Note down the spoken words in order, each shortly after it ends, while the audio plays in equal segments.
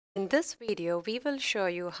In this video, we will show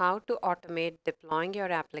you how to automate deploying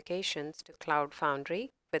your applications to Cloud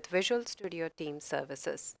Foundry with Visual Studio Team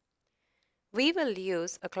Services. We will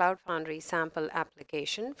use a Cloud Foundry sample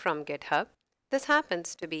application from GitHub. This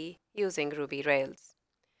happens to be using Ruby Rails.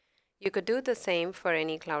 You could do the same for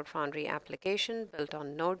any Cloud Foundry application built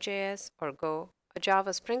on Node.js or Go, a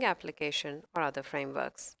Java Spring application, or other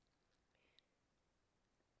frameworks.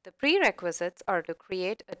 The prerequisites are to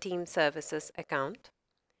create a Team Services account,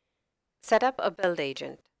 set up a build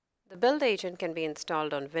agent. The build agent can be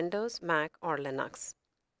installed on Windows, Mac, or Linux.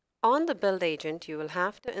 On the build agent, you will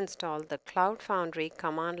have to install the Cloud Foundry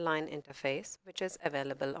command line interface, which is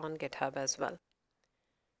available on GitHub as well.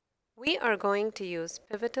 We are going to use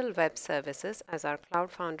Pivotal Web Services as our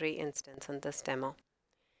Cloud Foundry instance in this demo.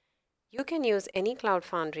 You can use any Cloud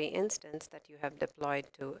Foundry instance that you have deployed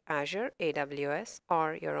to Azure, AWS,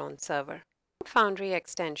 or your own server. Cloud Foundry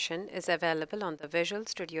extension is available on the Visual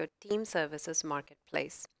Studio Team Services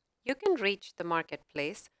Marketplace. You can reach the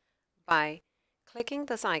marketplace by clicking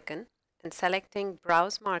this icon and selecting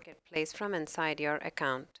Browse Marketplace from inside your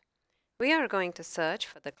account. We are going to search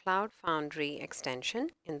for the Cloud Foundry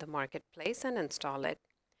extension in the marketplace and install it.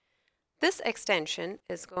 This extension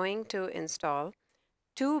is going to install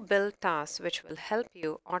 2 build tasks which will help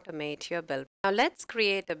you automate your build. Now let's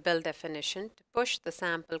create a build definition to push the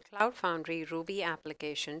sample Cloud Foundry Ruby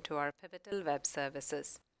application to our Pivotal Web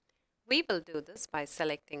Services. We will do this by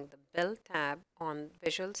selecting the Build tab on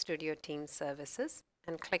Visual Studio Team Services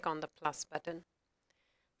and click on the plus button.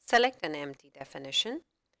 Select an empty definition.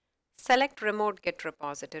 Select Remote Git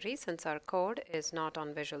repository since our code is not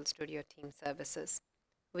on Visual Studio Team Services.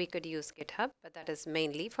 We could use GitHub, but that is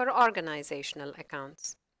mainly for organizational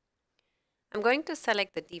accounts. I'm going to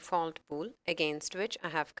select the default pool against which I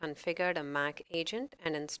have configured a Mac agent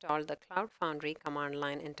and installed the Cloud Foundry command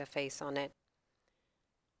line interface on it.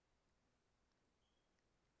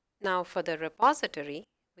 Now for the repository,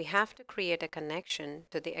 we have to create a connection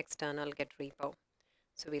to the external Git repo.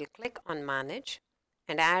 So we'll click on Manage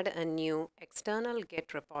and add a new external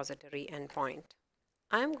Git repository endpoint.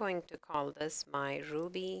 I'm going to call this my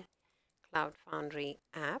Ruby Cloud Foundry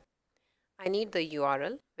app. I need the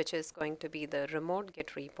URL, which is going to be the remote Git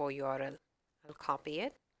repo URL. I'll copy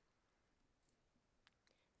it.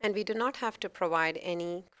 And we do not have to provide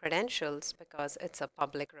any credentials because it's a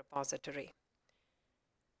public repository.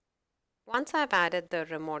 Once I've added the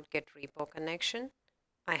remote Git repo connection,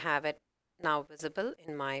 I have it now visible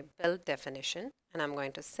in my build definition, and I'm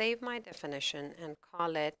going to save my definition and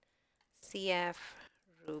call it cfruby.ci.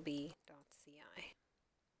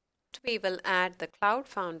 We will add the Cloud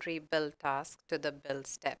Foundry build task to the build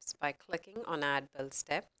steps by clicking on Add Build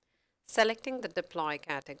Step, selecting the Deploy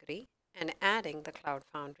category, and adding the Cloud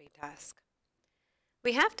Foundry task.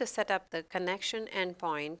 We have to set up the connection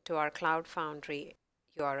endpoint to our Cloud Foundry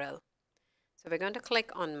URL. So we're going to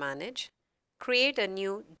click on Manage, create a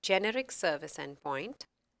new generic service endpoint.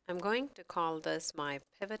 I'm going to call this my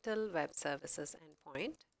Pivotal Web Services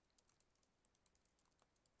endpoint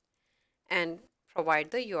and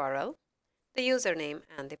provide the URL, the username,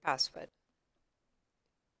 and the password.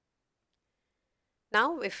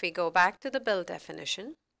 Now if we go back to the build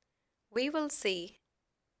definition, we will see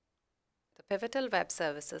the Pivotal Web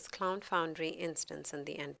Services Cloud Foundry instance in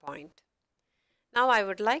the endpoint. Now I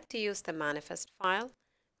would like to use the manifest file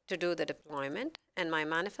to do the deployment, and my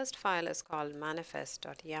manifest file is called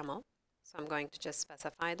manifest.yaml. So I'm going to just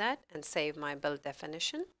specify that and save my build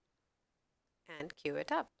definition and queue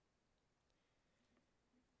it up.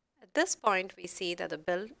 At this point, we see that the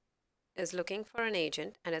build is looking for an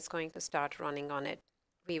agent and it's going to start running on it.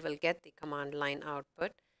 We will get the command line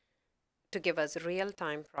output to give us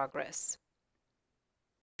real-time progress.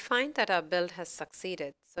 We find that our build has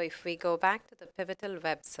succeeded. So if we go back to the Pivotal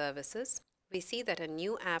Web Services, we see that a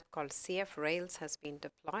new app called CF Rails has been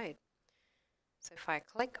deployed. So if I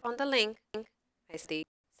click on the link, I see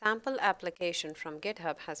sample application from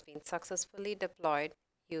GitHub has been successfully deployed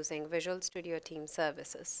using Visual Studio Team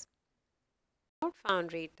Services. Cloud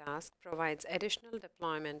Foundry task provides additional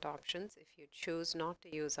deployment options if you choose not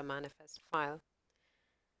to use a manifest file.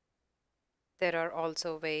 There are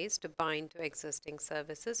also ways to bind to existing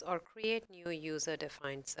services or create new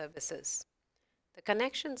user-defined services. The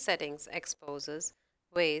connection settings exposes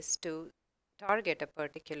ways to target a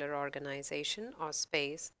particular organization or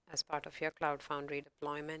space as part of your Cloud Foundry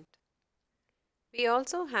deployment. We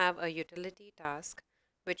also have a utility task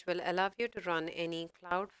which will allow you to run any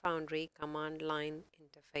Cloud Foundry command line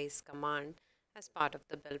interface command as part of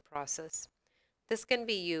the build process. This can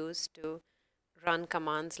be used to run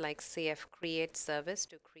commands like cf create service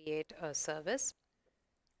to create a service,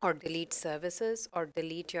 or delete services, or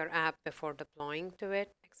delete your app before deploying to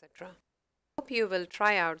it, etc. Hope you will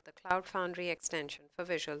try out the Cloud Foundry extension for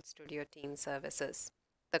Visual Studio Team Services.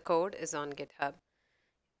 The code is on GitHub.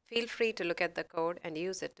 Feel free to look at the code and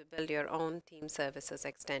use it to build your own Team Services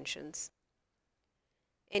extensions.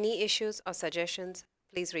 Any issues or suggestions,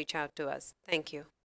 please reach out to us. Thank you.